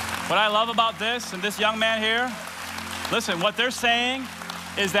 what I love about this and this young man here, listen, what they're saying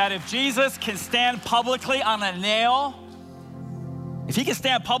is that if Jesus can stand publicly on a nail, if he can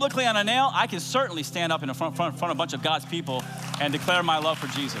stand publicly on a nail, I can certainly stand up in front of a bunch of God's people and declare my love for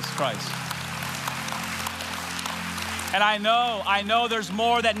Jesus Christ. And I know there's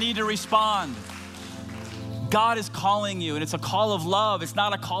more that need to respond. God is calling you, and it's a call of love. It's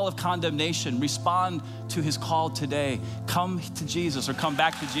not a call of condemnation. Respond to his call today. Come to Jesus or come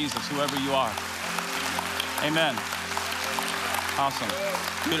back to Jesus, whoever you are. Amen. Awesome.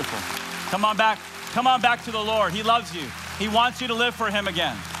 Beautiful. Come on back. Come on back to the Lord. He loves you. He wants you to live for him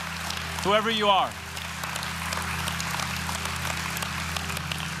again, whoever you are.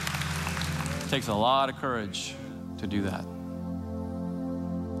 It takes a lot of courage to do that.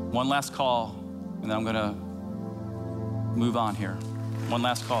 One last call, and then I'm gonna move on here. One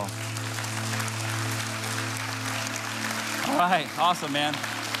last call. All right, awesome, man.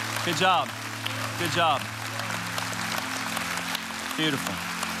 Good job. Good job. Beautiful.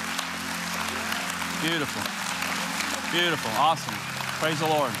 Beautiful. Beautiful. Awesome. Praise the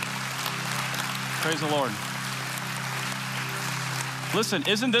Lord. Praise the Lord. Listen,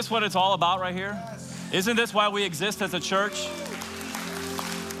 isn't this what it's all about right here? Isn't this why we exist as a church?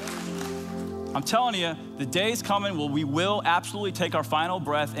 I'm telling you, the day's coming where we will absolutely take our final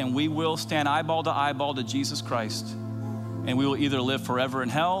breath and we will stand eyeball to Jesus Christ. And we will either live forever in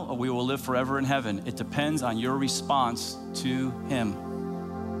hell or we will live forever in heaven. It depends on your response to him.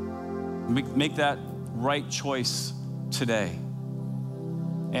 Make that right choice today.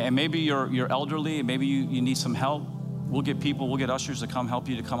 And maybe you're elderly and maybe you need some help. We'll get ushers to come help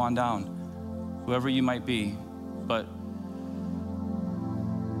you to come on down, whoever you might be. But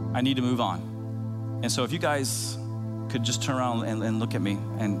I need to move on. And so if you guys could just turn around and look at me,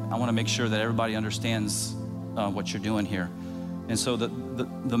 and I want to make sure that everybody understands what you're doing here. And so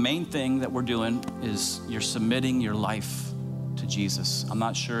the main thing that we're doing is you're submitting your life to Jesus. I'm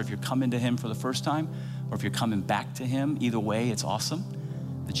not sure if you're coming to him for the first time or if you're coming back to him. Either way, it's awesome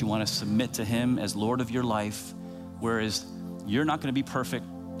that you want to submit to him as Lord of your life, whereas you're not going to be perfect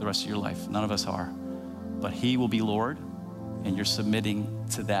the rest of your life. None of us are. But he will be Lord, and you're submitting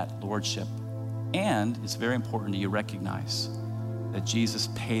to that lordship. And it's very important that you recognize that Jesus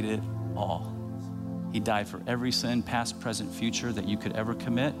paid it all. He died for every sin, past, present, future, that you could ever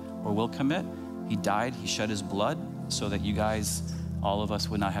commit or will commit. He died, he shed his blood so that you guys, all of us,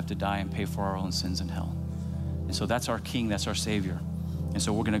 would not have to die and pay for our own sins in hell. And so that's our King, that's our Savior. And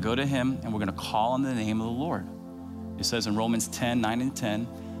so we're gonna go to him and we're gonna call on the name of the Lord. It says in Romans 10, 9 and 10,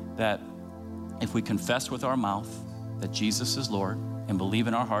 that if we confess with our mouth that Jesus is Lord and believe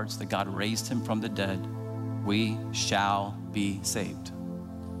in our hearts that God raised him from the dead, we shall be saved.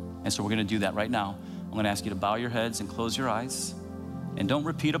 And so we're gonna do that right now. I'm gonna ask you to bow your heads and close your eyes. And don't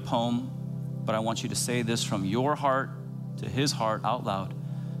repeat a poem, but I want you to say this from your heart to his heart out loud.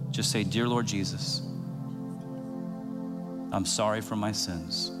 Just say, "Dear Lord Jesus, I'm sorry for my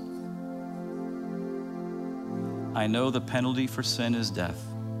sins. I know the penalty for sin is death,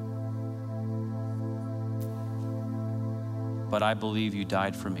 but I believe you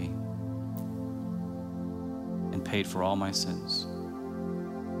died for me and paid for all my sins.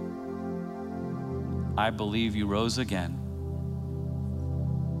 I believe you rose again,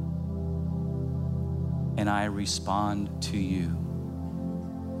 and I respond to you.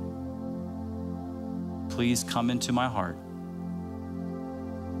 Please come into my heart,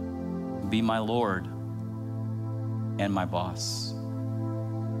 be my Lord and my boss,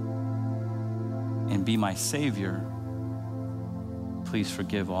 and be my Savior. Please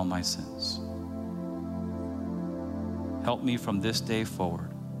forgive all my sins. Help me from this day forward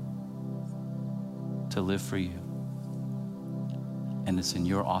to live for you. And it's in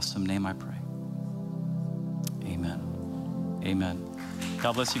your awesome name I pray. Amen. Amen.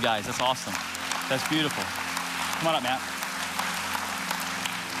 God bless you guys. That's awesome. That's beautiful. Come on up, Matt.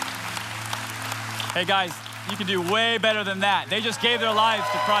 Hey guys, you can do way better than that. They just gave their lives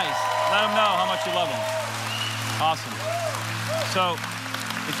to Christ. Let them know how much you love them. Awesome. So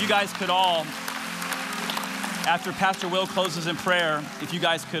if you guys could all, after Pastor Will closes in prayer, if you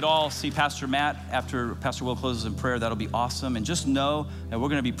guys could all see Pastor Matt after Pastor Will closes in prayer, that'll be awesome. And just know that we're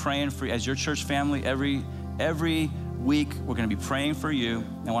gonna be praying for you as your church family every week. We're gonna be praying for you.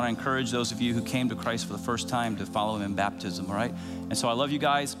 I wanna encourage those of you who came to Christ for the first time to follow him in baptism, all right? And so I love you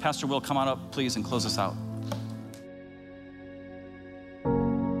guys. Pastor Will, come on up, please, and close us out.